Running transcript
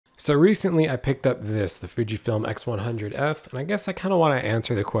So recently I picked up the Fujifilm X100F, and I guess I kind of want to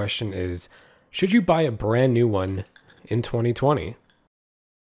answer the question is, should you buy a brand new one in 2020?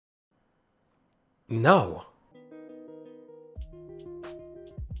 No.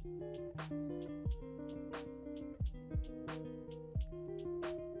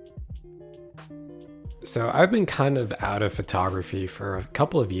 So I've been kind of out of photography for a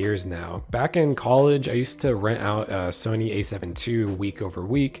couple of years now. Back in college, I used to rent out a Sony a7 II week over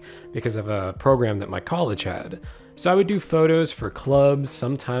week because of a program that my college had. So I would do photos for clubs,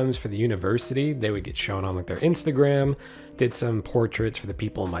 sometimes for the university. They would get shown on like their Instagram, did some portraits for the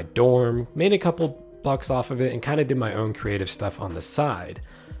people in my dorm, made a couple bucks off of it, and kind of did my own creative stuff on the side.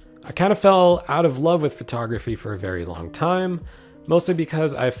 I kind of fell out of love with photography for a very long time. Mostly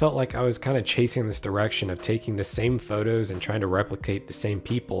because I felt like I was kind of chasing this direction of taking the same photos and trying to replicate the same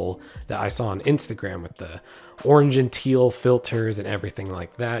people that I saw on Instagram with the orange and teal filters and everything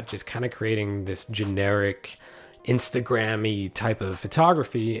like that. Just kind of creating this generic Instagram-y type of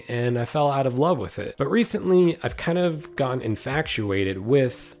photography, and I fell out of love with it. But recently, I've kind of gotten infatuated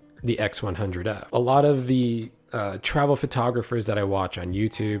with the X100F. A lot of the travel photographers that I watch on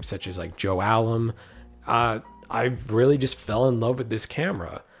YouTube, such as like Joe Allen, I really just fell in love with this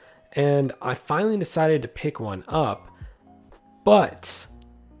camera, and I finally decided to pick one up, but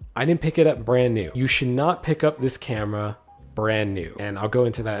I didn't pick it up brand new. You should not pick up this camera brand new, and I'll go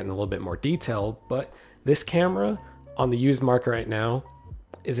into that in a little bit more detail, but this camera on the used market right now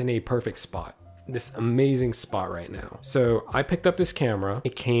is in a perfect spot. This amazing spot right now. So I picked up this camera.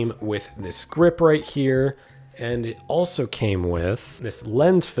 It came with this grip right here, and it also came with this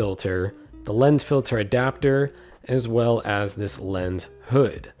lens filter, the lens filter adapter, as well as this lens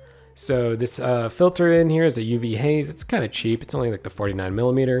hood. So this filter in here is a UV haze. It's kind of cheap. It's only like the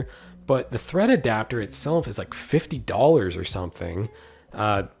 49mm, but the thread adapter itself is like $50 or something.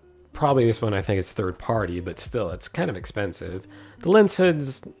 Probably this one I think is third party, but still it's kind of expensive. The lens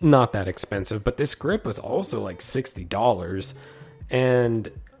hood's not that expensive, but this grip was also like $60.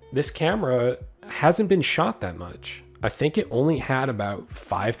 And this camera hasn't been shot that much. I think it only had about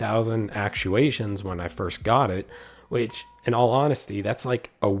 5,000 actuations when I first got it, which in all honesty, that's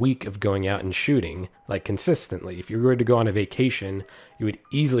like a week of going out and shooting, like consistently. If you were to go on a vacation, you would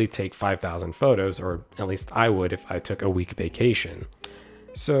easily take 5,000 photos, or at least I would if I took a week vacation.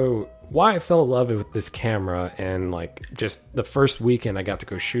 So why I fell in love with this camera, and like just the first weekend I got to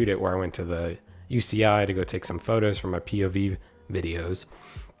go shoot it, where I went to the UCI to go take some photos for my POV videos,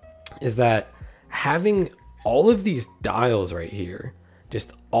 is that having all of these dials right here,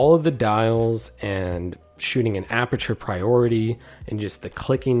 just all of the dials, and shooting an aperture priority, and just the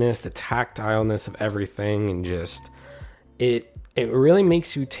clickiness, the tactileness of everything, and just it really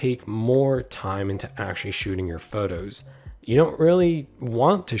makes you take more time into actually shooting your photos. You don't really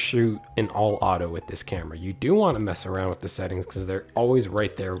want to shoot in all auto with this camera. You do want to mess around with the settings because they're always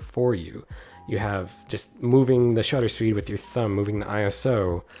right there for you. You have just moving the shutter speed with your thumb, moving the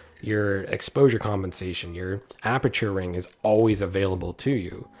ISO, your exposure compensation, your aperture ring is always available to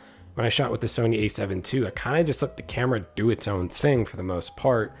you. When I shot with the Sony a7 II, I kind of just let the camera do its own thing for the most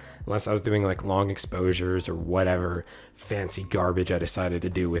part, unless I was doing like long exposures or whatever fancy garbage I decided to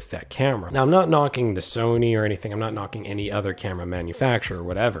do with that camera. Now, I'm not knocking the Sony or anything. I'm not knocking any other camera manufacturer or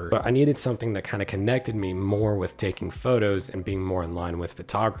whatever, but I needed something that kind of connected me more with taking photos and being more in line with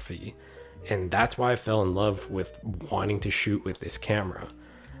photography. And that's why I fell in love with wanting to shoot with this camera.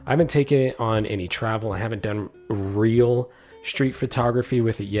 I haven't taken it on any travel. I haven't done real street photography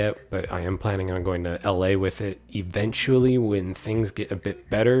with it yet, but I am planning on going to LA with it eventually when things get a bit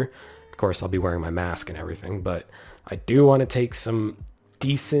better. Of course, I'll be wearing my mask and everything, but I do want to take some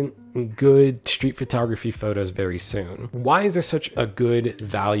decent and good street photography photos very soon. Why is there such a good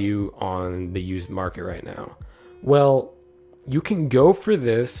value on the used market right now? Well, you can go for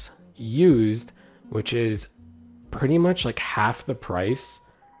this used, which is pretty much like half the price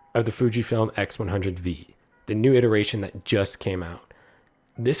of the Fujifilm X100V, the new iteration that just came out.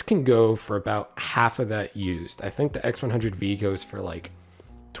 This can go for about half of that used. I think the X100V goes for like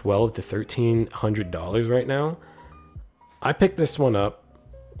 $1,200 to $1,300 right now. I picked this one up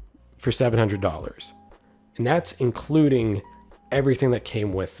for $700, and that's including everything that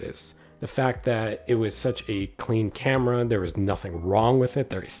came with this. The fact that it was such a clean camera, there was nothing wrong with it.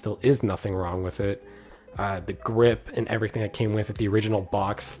 There still is nothing wrong with it. The grip and everything that came with it, the original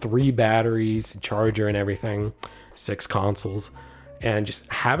box, 3 batteries, charger and everything, 6 consoles, and just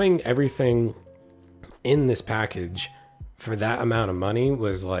having everything in this package for that amount of money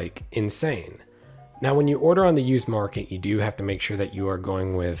was like insane. Now, when you order on the used market, you do have to make sure that you are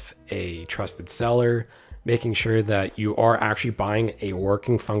going with a trusted seller, making sure that you are actually buying a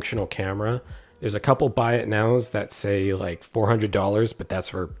working functional camera. There's a couple buy it nows that say like $400, but that's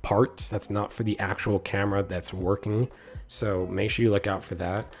for parts. That's not for the actual camera that's working. So make sure you look out for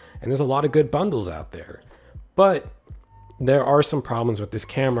that. And there's a lot of good bundles out there. But there are some problems with this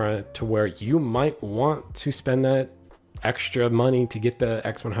camera to where you might want to spend that extra money to get the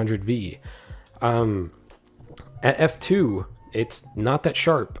X100V. At f2, it's not that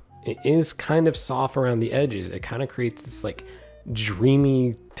sharp. It is kind of soft around the edges. It kind of creates this like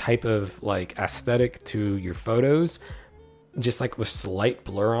dreamy type of like aesthetic to your photos, just like with slight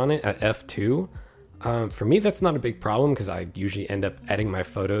blur on it at f2. For me, that's not a big problem because I usually end up editing my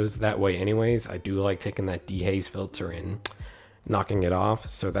photos that way anyways. I do like taking that dehaze filter and knocking it off,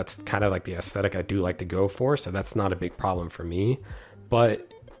 so that's kind of like the aesthetic I do like to go for, so that's not a big problem for me.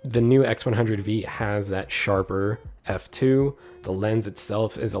 But the new X100V has that sharper f2. The lens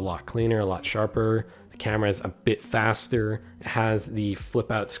itself is a lot cleaner, a lot sharper. The camera is a bit faster. It has the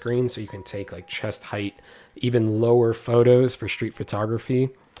flip out screen so you can take like chest height, even lower photos for street photography.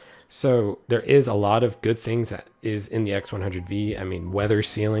 So there is a lot of good things that is in the X100V. I mean, weather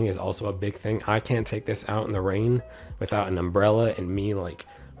sealing is also a big thing. I can't take this out in the rain without an umbrella and me like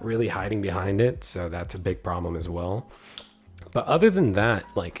really hiding behind it. So that's a big problem as well. But other than that,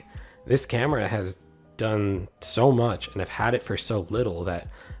 like this camera has done so much and I've had it for so little that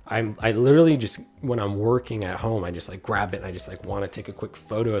I literally just, when I'm working at home, I just like grab it and I just like want to take a quick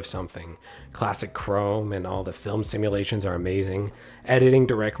photo of something. Classic chrome and all the film simulations are amazing. Editing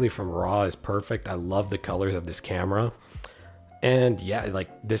directly from RAW is perfect. I love the colors of this camera. And yeah, like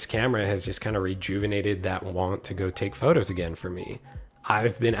this camera has just kind of rejuvenated that want to go take photos again for me.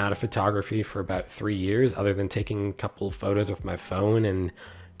 I've been out of photography for about 3 years, other than taking a couple of photos with my phone and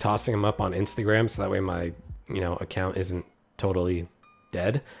tossing them up on Instagram so that way my, account isn't totally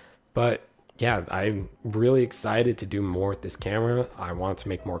dead. But yeah, I'm really excited to do more with this camera. I want to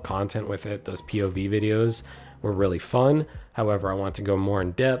make more content with it. Those POV videos were really fun. However, I want to go more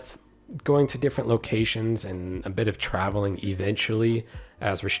in depth, going to different locations and a bit of traveling eventually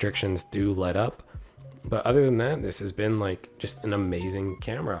as restrictions do let up. But other than that, this has been like just an amazing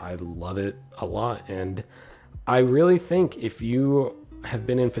camera. I love it a lot. And I really think if you have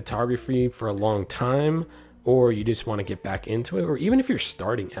been in photography for a long time, or you just want to get back into it, or even if you're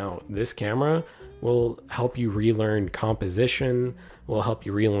starting out, this camera will help you relearn composition, will help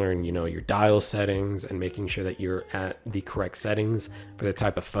you relearn, your dial settings and making sure that you're at the correct settings for the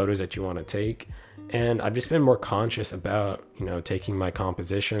type of photos that you want to take. And I've just been more conscious about, taking my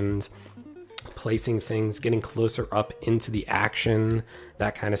compositions, placing things, getting closer up into the action,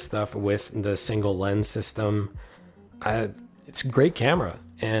 that kind of stuff with the single lens system. It's a great camera,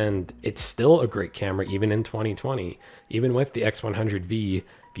 and it's still a great camera even in 2020. Even with the X100V,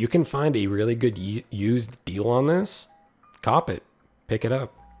 if you can find a really good used deal on this, cop it, pick it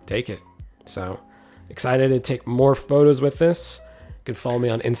up, take it. So excited to take more photos with this. You can follow me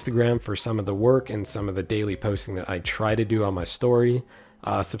on Instagram for some of the work and some of the daily posting that I try to do on my story.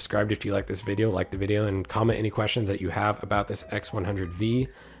 Subscribe if you like this video, like the video, and comment any questions that you have about this X100V.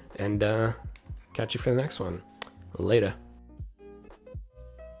 And catch you for the next one. Later.